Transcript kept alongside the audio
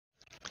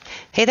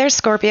Hey there,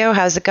 Scorpio.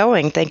 How's it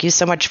going? Thank you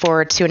so much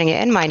for tuning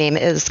in. My name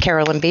is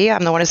Carolyn B.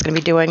 I'm the one who's going to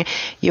be doing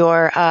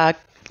your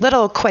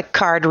little quick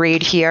card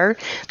read here.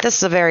 This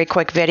is a very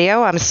quick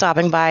video. I'm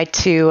stopping by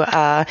to,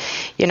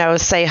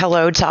 say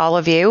hello to all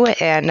of you.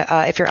 And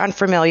if you're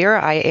unfamiliar,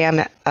 I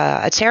am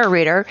a tarot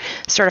reader,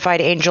 certified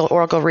angel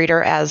oracle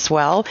reader as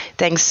well,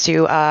 thanks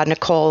to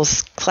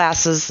Nicole's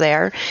classes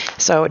there.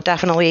 So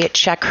definitely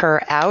check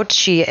her out.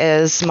 She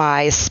is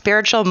my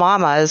spiritual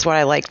mama, is what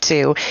I like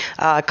to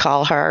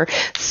call her.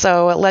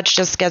 So let's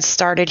just get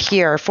started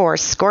here for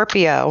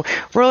Scorpio.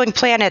 Ruling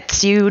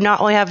planets, you not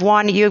only have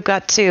one, you've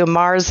got two,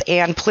 Mars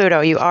and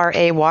Pluto. You are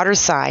a water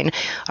sign.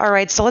 All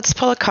right, so let's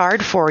pull a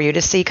card for you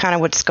to see kind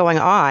of what's going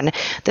on.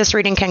 This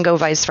reading can go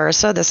vice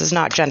versa. This is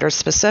not gender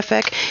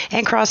specific.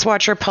 And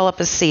cross-watcher, pull up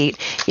a seat.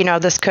 You know,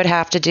 this could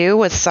have to do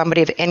with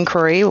somebody of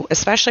inquiry,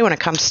 especially when it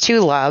comes to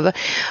love,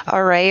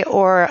 all right,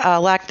 or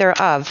lack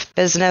thereof,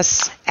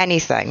 business,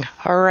 anything,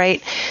 all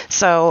right?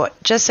 So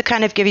just to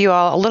kind of give you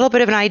all a little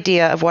bit of an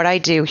idea of what I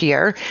do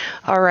here,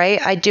 all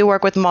right, I do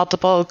work with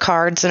multiple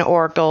cards and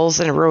oracles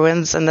and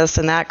ruins and this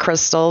and that,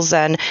 crystals,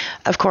 and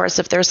of course,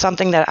 if there's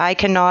something that I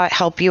cannot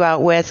help you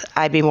out with,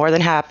 I'd be more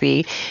than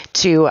happy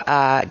to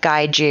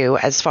guide you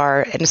as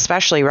far, and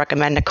especially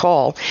recommend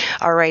Nicole.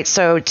 All right,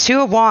 so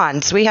Two of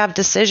Wands, we have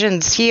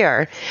decisions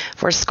here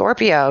for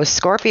Scorpio.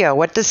 Scorpio,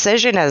 what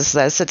decision is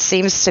this? It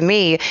seems to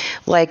me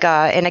like,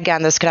 and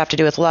again, this could have to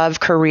do with love,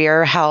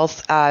 career,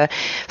 health,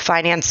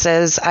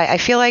 finances. I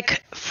feel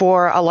like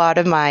for a lot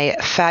of my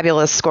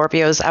fabulous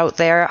Scorpios out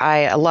there,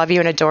 I love you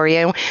and adore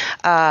you.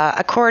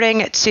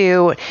 According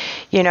to,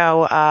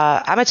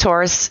 I'm a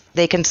Taurus.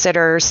 They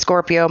consider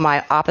Scorpio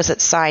my opposite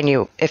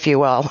sign, if you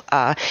will.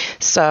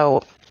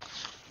 So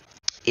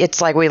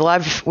it's like we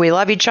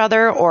love each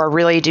other or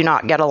really do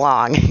not get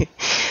along.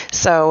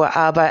 So,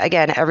 but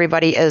again,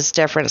 everybody is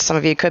different. Some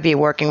of you could be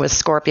working with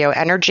Scorpio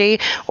energy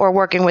or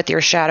working with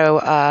your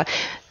shadow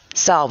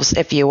selves,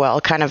 if you will,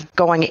 kind of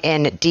going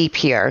in deep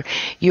here.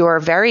 You are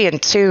very in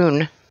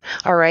tune.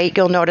 All right,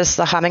 you'll notice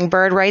the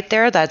hummingbird right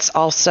there. That's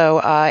also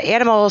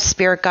animal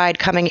spirit guide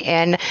coming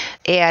in.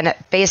 And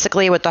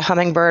basically what the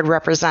hummingbird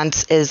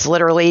represents is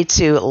literally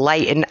to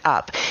lighten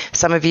up.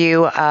 Some of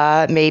you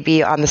may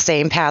be on the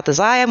same path as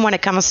I am when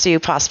it comes to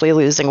possibly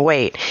losing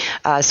weight.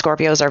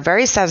 Scorpios are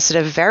very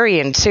sensitive, very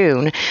in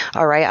tune.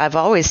 All right, I've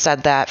always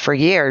said that for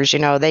years.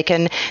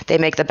 They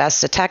make the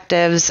best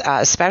detectives,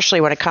 especially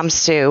when it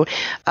comes to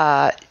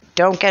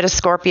don't get a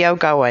Scorpio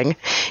going.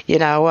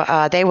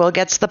 They will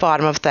get to the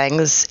bottom of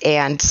things.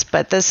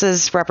 But this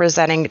is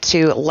representing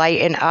to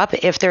lighten up.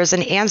 If there's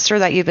an answer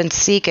that you've been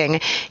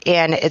seeking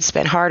and it's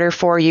been harder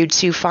for you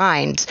to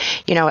find,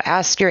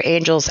 ask your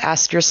angels,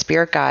 ask your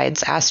spirit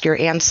guides, ask your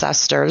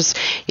ancestors,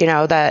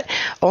 that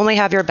only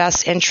have your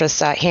best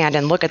interests at hand.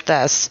 And look at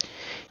this.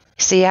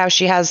 See how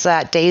she has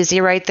that daisy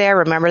right there?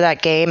 Remember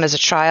that game as a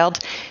child?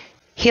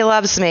 He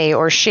loves me,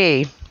 or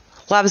she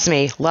loves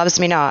me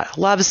not,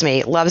 loves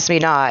me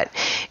not.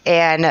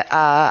 And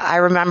I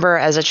remember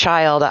as a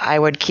child, I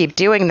would keep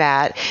doing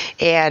that.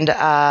 And,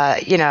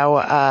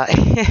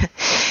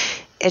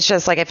 it's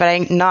just like if I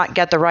did not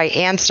get the right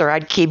answer,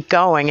 I'd keep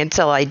going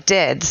until I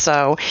did.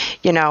 So,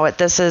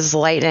 this is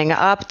lightening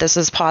up. This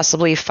is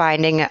possibly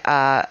finding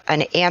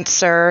an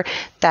answer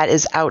that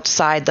is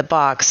outside the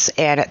box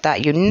and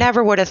that you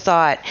never would have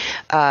thought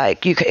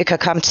it could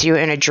come to you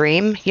in a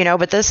dream,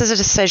 but this is a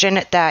decision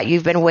that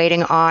you've been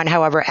waiting on.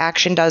 However,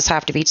 action does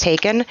have to be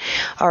taken,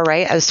 all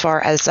right, as far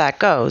as that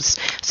goes.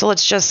 So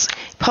let's just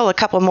pull a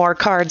couple more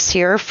cards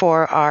here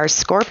for our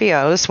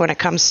Scorpios when it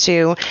comes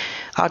to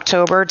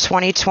October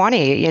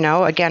 2020.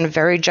 Again,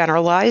 very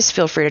generalized.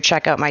 Feel free to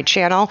check out my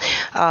channel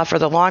for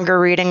the longer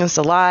readings,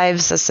 the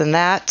lives, this and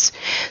that.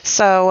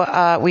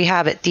 So we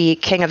have the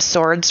King of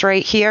Swords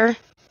right here.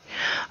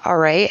 All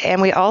right, and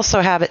we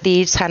also have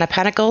the 10 of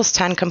Pentacles,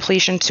 10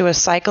 completion to a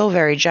cycle,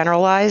 very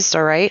generalized,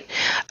 all right.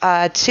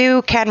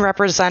 2 can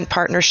represent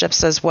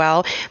partnerships as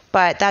well,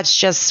 but that's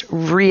just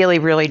really,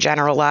 really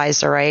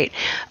generalized, all right.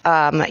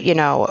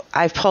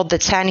 I've pulled the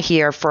 10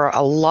 here for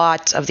a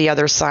lot of the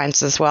other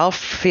signs as well.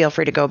 Feel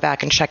free to go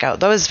back and check out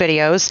those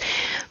videos.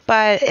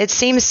 But it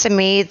seems to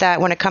me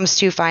that when it comes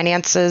to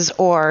finances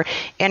or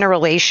in a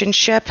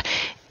relationship,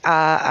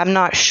 I'm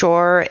not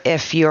sure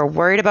if you're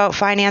worried about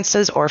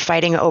finances or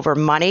fighting over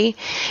money.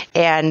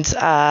 And,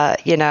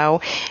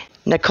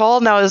 Nicole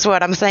knows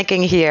what I'm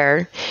thinking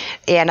here.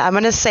 And I'm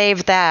going to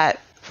save that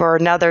for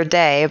another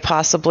day,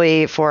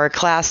 possibly for a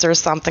class or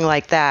something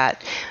like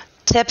that.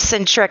 Tips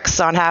and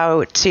tricks on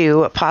how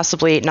to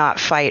possibly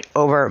not fight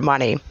over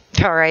money.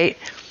 All right.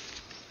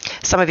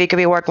 Some of you could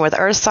be working with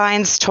earth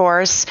signs,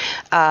 Taurus,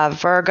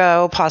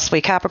 Virgo, possibly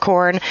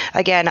Capricorn.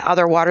 Again,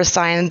 other water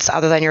signs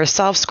other than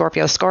yourself,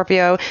 Scorpio,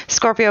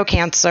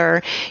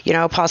 Cancer,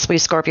 possibly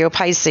Scorpio,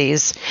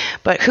 Pisces.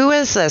 But who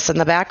is this in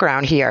the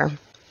background here?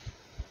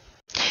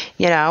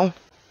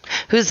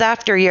 Who's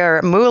after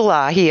your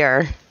moolah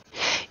here?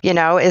 You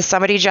know, is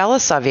somebody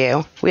jealous of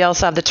you? We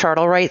also have the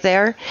turtle right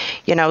there.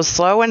 You know,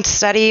 slow and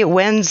steady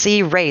wins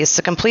the race,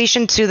 the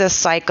completion to this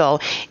cycle.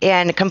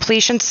 And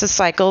completions to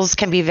cycles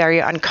can be very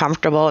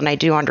uncomfortable, and I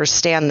do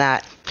understand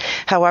that.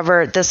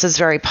 However, this is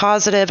very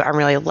positive. I'm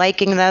really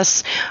liking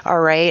this. All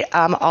right.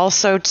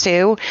 Also,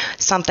 too,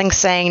 something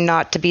saying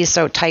not to be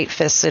so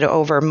tight-fisted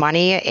over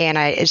money. And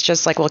it's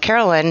just like, well,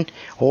 Carolyn,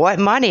 what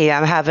money?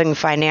 I'm having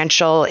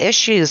financial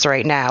issues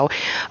right now.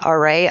 All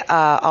right.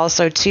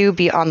 Also, too,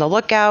 be on the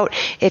lookout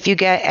if you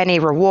get any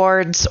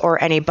rewards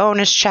or any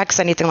bonus checks,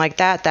 anything like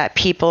that, that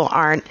people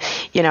aren't,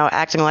 you know,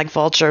 acting like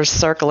vultures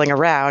circling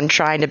around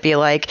trying to be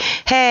like,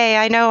 hey,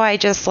 I know I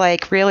just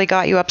like really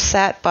got you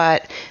upset,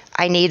 but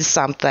I need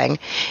something.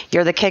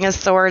 You're the King of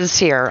Swords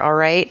here, all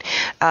right?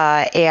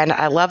 And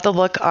I love the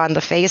look on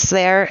the face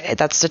there.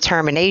 That's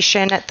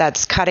determination.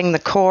 That's cutting the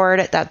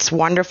cord. That's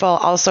wonderful.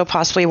 Also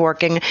possibly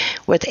working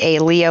with a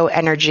Leo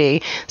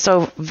energy.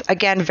 So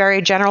again,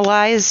 very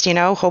generalized, you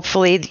know,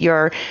 hopefully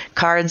your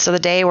cards of the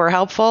day were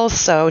helpful.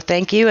 So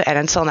thank you, and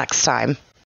until next time.